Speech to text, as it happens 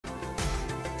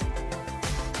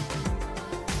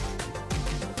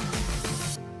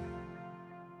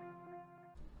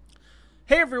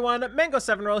Hey everyone,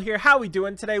 Mango7Roll here. How we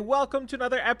doing today? Welcome to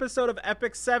another episode of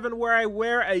Epic 7 where I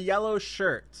wear a yellow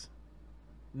shirt.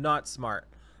 Not smart.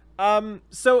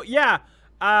 So yeah,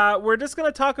 we're just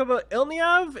gonna talk about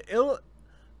Ilynav.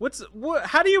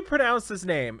 How do you pronounce his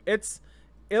name? It's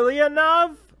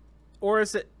Ilynav, or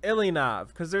is it Ilynav?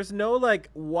 Because there's no like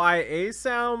YA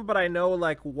sound, but I know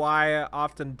like Y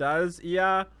often does.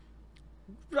 Yeah,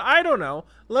 I don't know.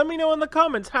 Let me know in the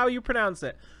comments how you pronounce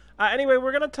it. Anyway,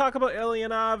 we're going to talk about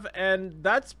Ilynav, and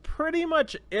that's pretty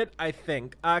much it, I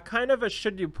think. Kind of a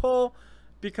should you pull,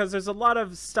 because there's a lot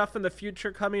of stuff in the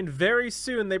future coming very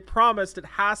soon. They promised it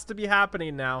has to be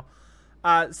happening now.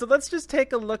 So let's just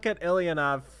take a look at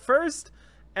Ilynav first.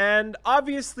 And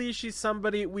obviously, she's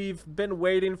somebody we've been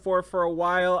waiting for a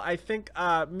while. I think,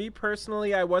 me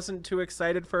personally, I wasn't too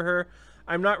excited for her.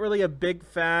 I'm not really a big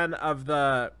fan of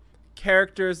the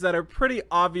characters that are pretty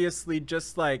obviously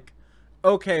just like,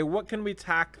 okay, what can we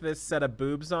tack this set of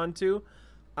boobs onto?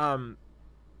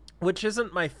 Which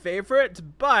isn't my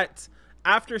favorite, but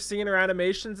after seeing her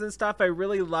animations and stuff, I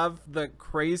really love the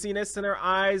craziness in her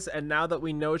eyes, and now that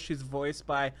we know she's voiced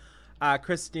by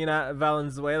Cristina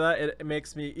Valenzuela, it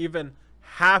makes me even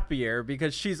happier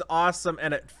because she's awesome,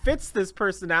 and it fits this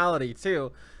personality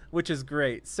too, which is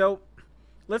great. So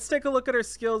let's take a look at her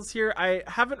skills here. I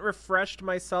haven't refreshed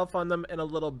myself on them in a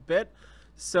little bit.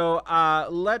 So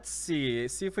let's see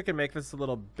if we can make this a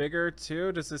little bigger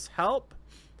too. Does this help?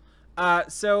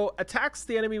 So attacks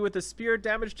the enemy with a spear,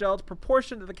 damage dealt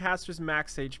proportion to the caster's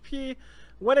max HP.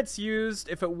 When it's used,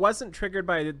 if it wasn't triggered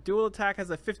by a dual attack,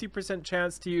 has a 50%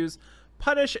 chance to use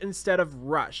punish instead of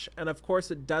rush. And of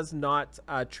course it does not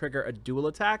trigger a dual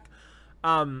attack.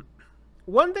 One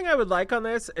thing I would like on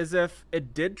this is if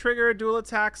it did trigger a dual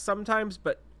attack sometimes,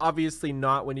 but obviously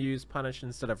not when you use punish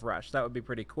instead of rush. That would be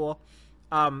pretty cool.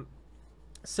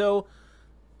 So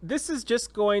this is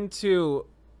just going to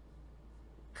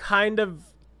kind of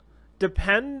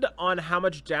depend on how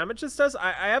much damage this does.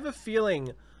 I have a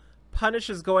feeling punish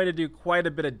is going to do quite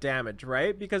a bit of damage,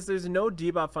 right? Because there's no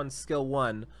debuff on skill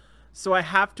 1. So I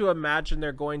have to imagine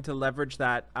they're going to leverage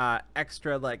that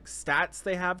extra like stats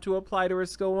they have to apply to her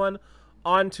skill 1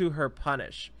 onto her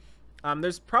punish.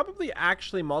 There's probably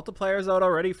actually multipliers out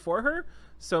already for her.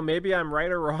 So maybe I'm right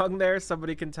or wrong there.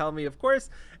 Somebody can tell me, of course.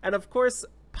 And of course,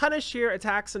 punish here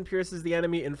attacks and pierces the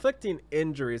enemy, inflicting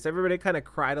injuries. Everybody kind of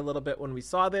cried a little bit when we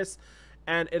saw this.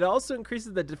 And it also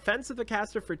increases the defense of the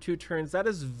caster for 2 turns. That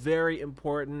is very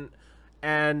important.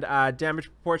 And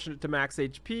damage proportionate to max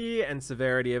HP and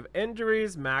severity of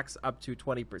injuries, max up to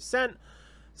 20%.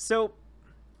 So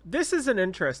this is an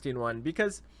interesting one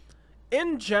because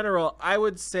in general, I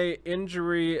would say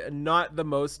injury, not the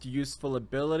most useful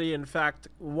ability. In fact,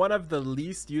 one of the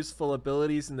least useful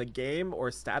abilities in the game or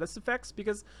status effects,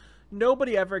 because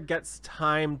nobody ever gets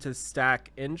time to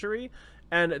stack injury.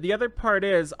 And the other part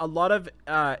is a lot of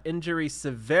injury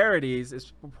severities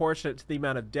is proportionate to the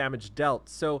amount of damage dealt.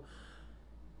 So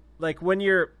like when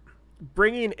you're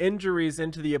bringing injuries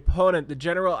into the opponent, the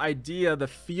general idea, the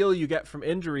feel you get from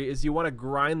injury is you want to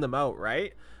grind them out,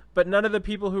 right? But none of the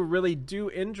people who really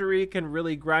do injury can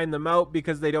really grind them out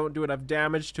because they don't do enough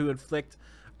damage to inflict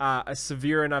a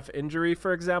severe enough injury,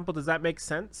 for example. Does that make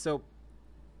sense? So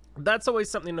that's always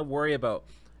something to worry about.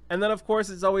 And then, of course,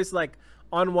 it's always like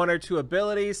on 1 or 2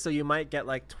 abilities, so you might get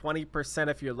like 20%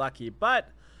 if you're lucky. But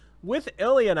with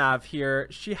Ilynav here,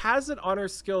 she has it on her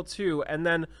skill 2, and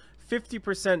then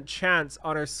 50% chance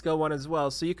on her skill 1 as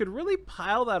well. So you could really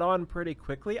pile that on pretty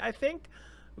quickly, I think.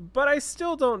 But I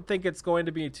still don't think it's going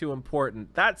to be too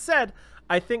important. That said,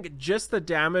 I think just the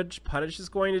damage punish is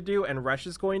going to do and rush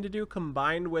is going to do,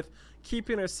 combined with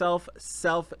keeping herself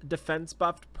self-defense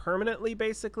buffed permanently,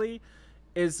 basically,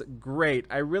 is great.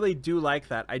 I really do like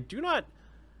that. I do not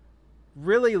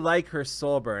really like her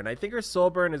soul burn. I think her soul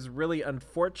burn is really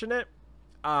unfortunate.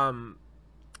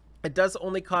 It does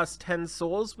only cost 10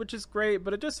 souls, which is great,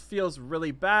 but it just feels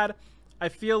really bad. I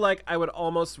feel like I would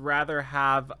almost rather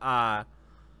have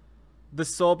the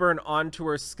soul burn onto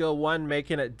her skill 1,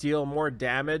 making it deal more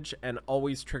damage and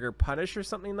always trigger punish or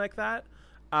something like that.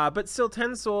 But still,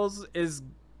 10 souls is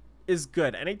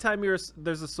good. Anytime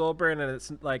there's a soul burn and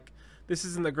it's like, this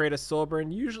isn't the greatest soul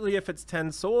burn, usually if it's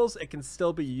 10 souls, it can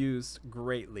still be used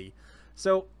greatly.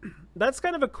 So that's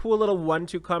kind of a cool little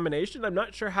 1-2 combination. I'm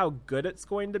not sure how good it's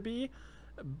going to be,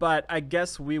 but I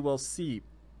guess we will see.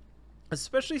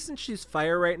 Especially since she's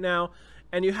fire right now,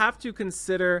 and you have to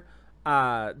consider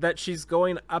that she's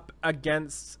going up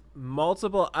against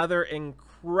multiple other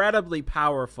incredibly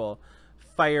powerful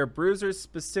fire bruisers,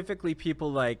 specifically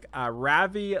people like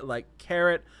Ravi, like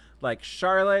Carrot, like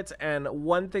Charlotte. And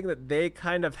one thing that they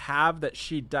kind of have that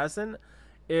she doesn't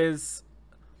is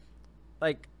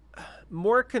like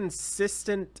more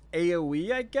consistent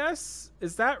AoE, I guess.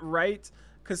 Is that right?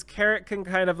 Because Carrot can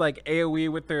kind of like AoE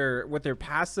with their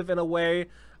passive in a way,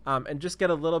 and just get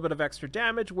a little bit of extra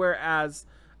damage, whereas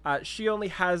she only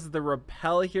has the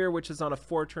repel here, which is on a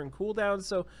 4-turn cooldown,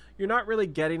 so you're not really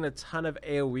getting a ton of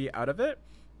AoE out of it.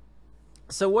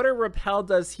 So what a repel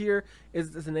does here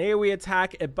is it's an AoE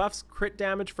attack. It buffs crit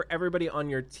damage for everybody on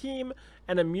your team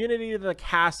and immunity to the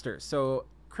caster. So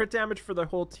crit damage for the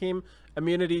whole team,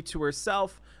 immunity to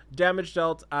herself, damage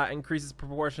dealt increases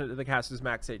proportionate to the caster's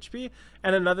max HP.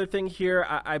 And another thing here,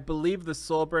 I believe the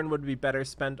soul burn would be better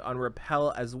spent on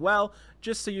repel as well,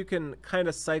 just so you can kind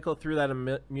of cycle through that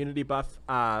immunity buff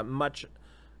much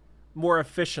more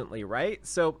efficiently, right?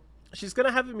 So she's going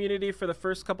to have immunity for the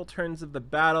first couple turns of the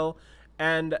battle,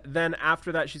 and then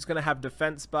after that she's going to have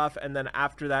defense buff, and then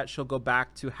after that she'll go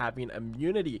back to having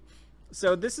immunity.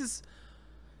 So this is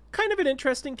kind of an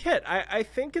interesting kit. I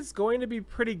think it's going to be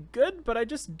pretty good, but I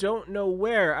just don't know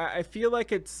where. I feel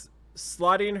like it's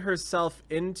slotting herself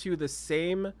into the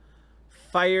same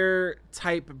fire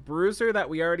type bruiser that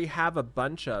we already have a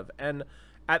bunch of, and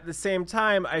at the same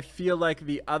time I feel like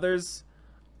the others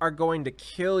are going to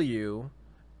kill you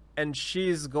and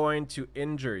she's going to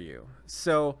injure you.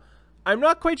 So I'm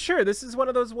not quite sure. This is one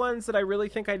of those ones that I really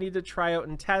think I need to try out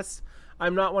and test.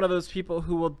 I'm not one of those people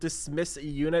who will dismiss a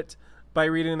unit by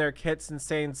reading their kits and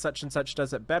saying such and such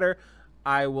does it better.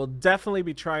 I will definitely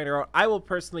be trying her out. I will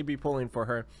personally be pulling for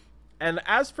her. And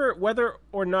as for whether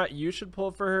or not you should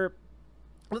pull for her,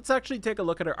 let's actually take a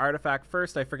look at her artifact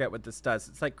first. I forget what this does.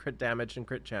 It's like crit damage and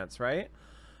crit chance, right?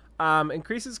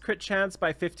 Increases crit chance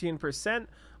by 15%.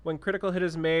 When critical hit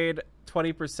is made,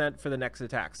 20% for the next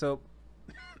attack. So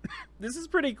this is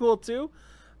pretty cool too.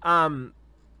 But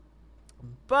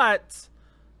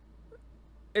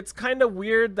it's kind of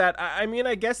weird that, I mean,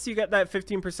 I guess you get that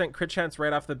 15% crit chance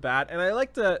right off the bat, and I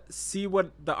like to see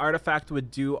what the artifact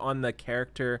would do on the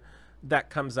character that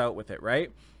comes out with it, right?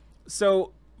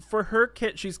 So for her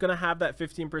kit, she's going to have that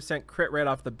 15% crit right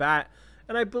off the bat,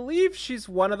 and I believe she's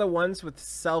one of the ones with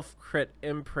self-crit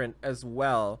imprint as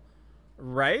well,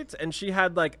 right? And she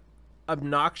had like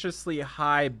obnoxiously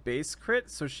high base crit,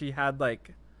 so she had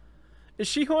like, is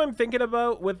she who I'm thinking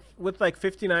about with like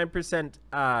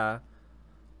 59%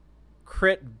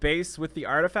 crit base with the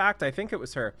artifact? I think it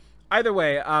was her. Either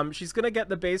way, she's gonna get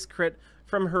the base crit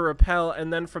from her repel,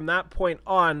 and then from that point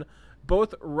on,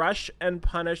 both rush and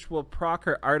punish will proc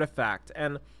her artifact.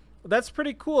 And that's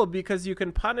pretty cool because you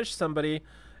can punish somebody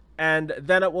and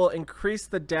then it will increase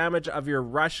the damage of your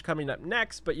rush coming up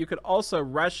next, but you could also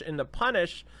rush into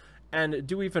punish and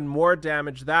do even more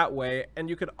damage that way. And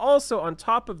you could also, on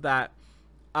top of that,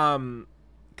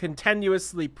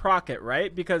 continuously proc it,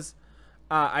 right? Because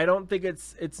I don't think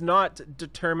it's not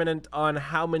determinant on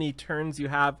how many turns you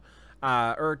have,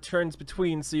 or turns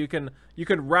between. So you can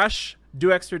rush,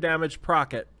 do extra damage,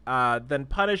 proc it, then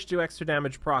punish, do extra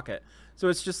damage, proc it. So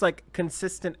it's just like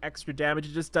consistent extra damage.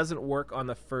 It just doesn't work on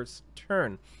the first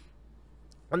turn.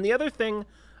 And the other thing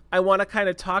I want to kind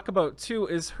of talk about too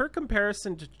is her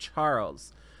comparison to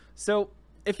Charles. So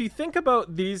if you think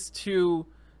about these two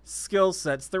skill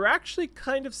sets, they're actually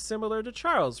kind of similar to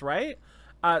Charles, right?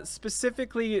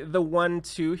 Specifically the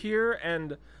 1-2 here.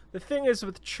 And the thing is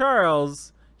with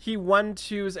Charles, he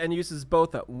 1-2s and uses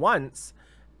both at once.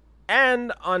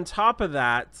 And on top of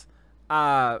that,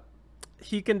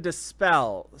 he can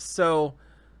dispel. So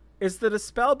is the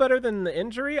dispel better than the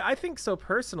injury? I think so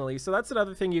personally. So that's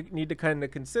another thing you need to kind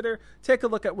of consider. Take a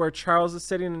look at where Charles is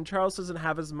sitting, and Charles doesn't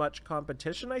have as much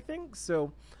competition, I think.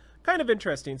 So kind of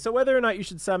interesting. So whether or not you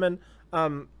should summon,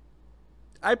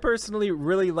 I personally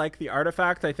really like the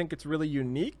artifact. I think it's really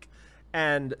unique,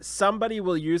 and somebody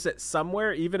will use it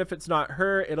somewhere. Even if it's not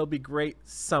her, it'll be great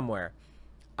somewhere.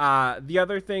 The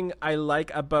other thing I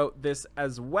like about this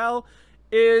as well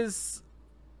is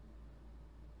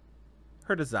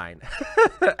her design.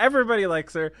 Everybody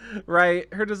likes her, right?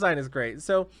 Her design is great.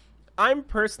 So I'm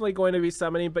personally going to be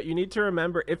summoning, but you need to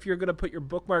remember, if you're going to put your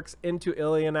bookmarks into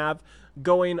Ilynav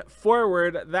going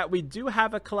forward, that we do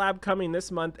have a collab coming this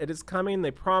month. It is coming.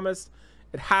 They promised.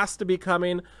 It has to be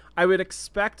coming. I would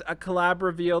expect a collab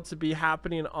reveal to be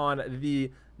happening on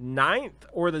the 9th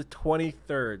or the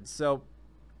 23rd. So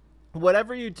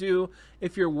whatever you do,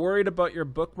 if you're worried about your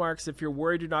bookmarks, if you're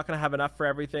worried you're not going to have enough for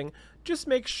everything, just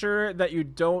make sure that you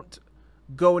don't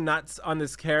go nuts on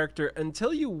this character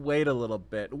until you wait a little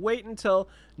bit. Wait until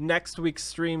next week's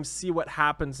stream, see what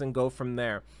happens, and go from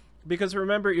there. Because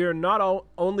remember, you're not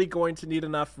only going to need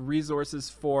enough resources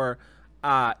for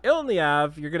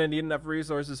Ilynav, you're going to need enough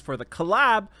resources for the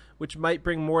collab, which might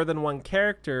bring more than one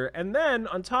character. And then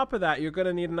on top of that, you're going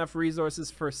to need enough resources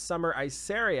for Summer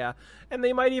Iceria. And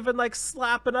they might even like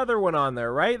slap another one on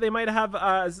there, right? They might have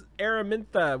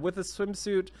Araminta with a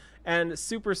swimsuit and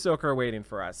Super Soaker waiting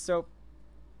for us. So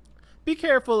be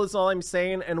careful is all I'm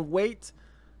saying, and wait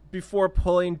before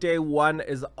pulling day one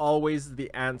is always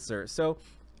the answer. So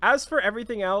as for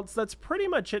everything else, that's pretty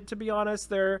much it, to be honest.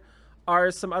 There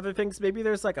are some other things. Maybe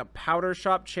there's like a powder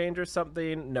shop change or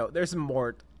something. No, there's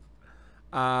Mort.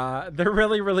 They're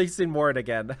really releasing Mort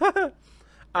again.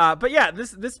 But yeah,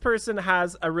 this person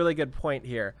has a really good point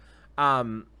here.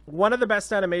 One of the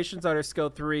best animations under skill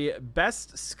 3,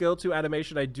 best skill 2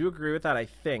 animation. I do agree with that, I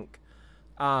think.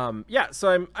 Yeah,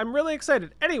 so I'm really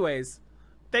excited. Anyways,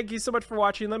 thank you so much for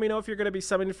watching. Let me know if you're going to be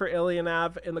summoning for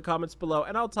Ilynav in the comments below,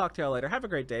 and I'll talk to y'all later. Have a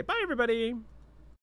great day. Bye, everybody.